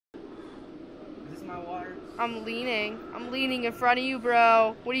I'm leaning. I'm leaning in front of you,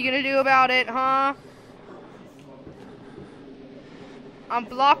 bro. What are you gonna do about it, huh? I'm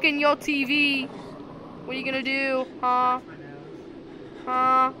blocking your TV. What are you gonna do, huh?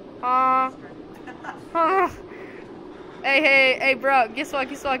 Huh? Huh? Huh? Hey, bro. Guess what?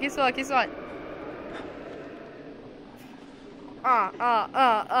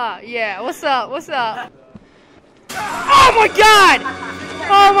 Yeah. What's up? Oh my god!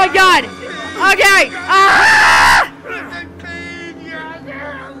 Oh my god! Okay! Ah!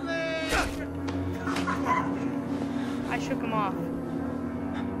 I shook him off.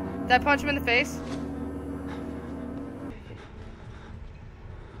 Did I punch him in the face?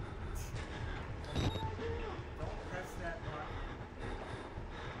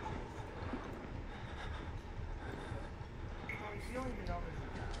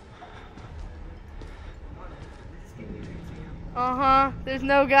 Uh-huh. There's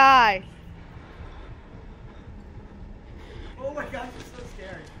no guy. Oh my gosh, it's so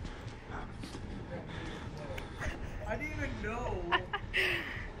scary. I didn't even know.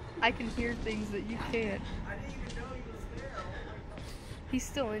 I can hear things that you can't. I didn't even know he was there. Oh my god. He's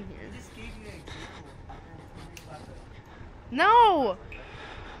still in here. You just gave me an example. No!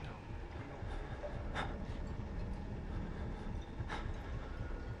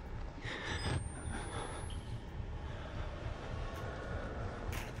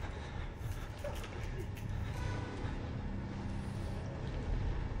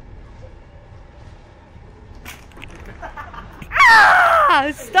 Ah!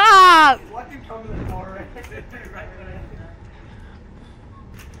 Stop! What can come to the door?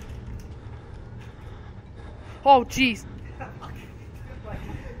 Oh, jeez. He's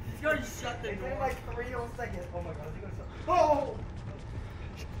gonna shut the door. It's been like 3 whole seconds. Oh my god, is he gonna shut? Oh!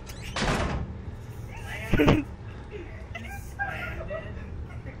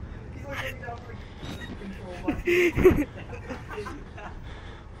 He's like getting down for control button.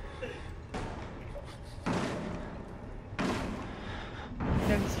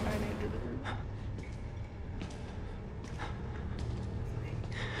 No, he's trying to enter the room.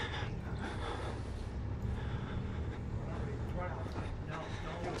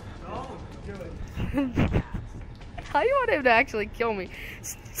 How do you want him to actually kill me?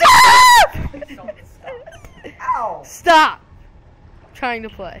 Stop! Ow! Stop! I'm trying to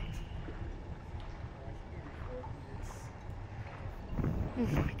play. Oh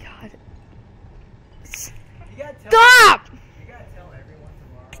my god. Stop! You gotta tell everyone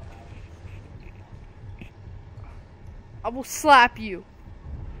tomorrow. I will slap you.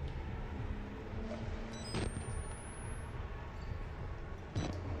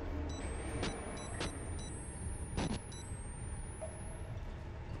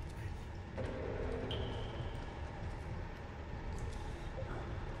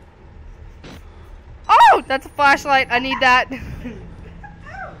 Oh, that's a flashlight. I need that.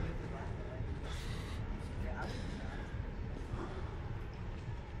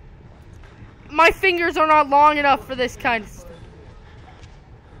 My fingers are not long enough for this kind of stuff.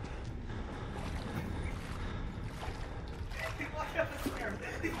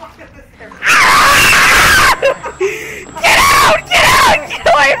 Get out! Get out! Get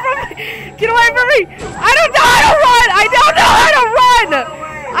away from me! Get away from me! I don't know how to run! I don't know how to run!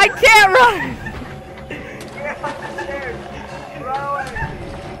 I can't run!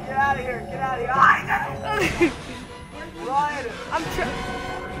 Get out of here! Get out of here! Run!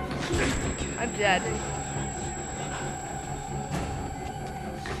 I'm dead.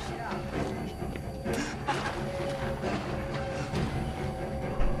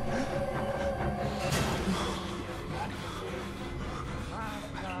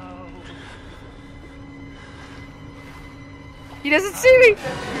 He doesn't see me!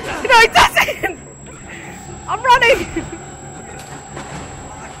 No, he doesn't! I'm running!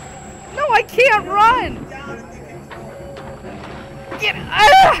 No, I can't run! Get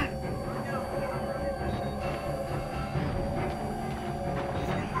out!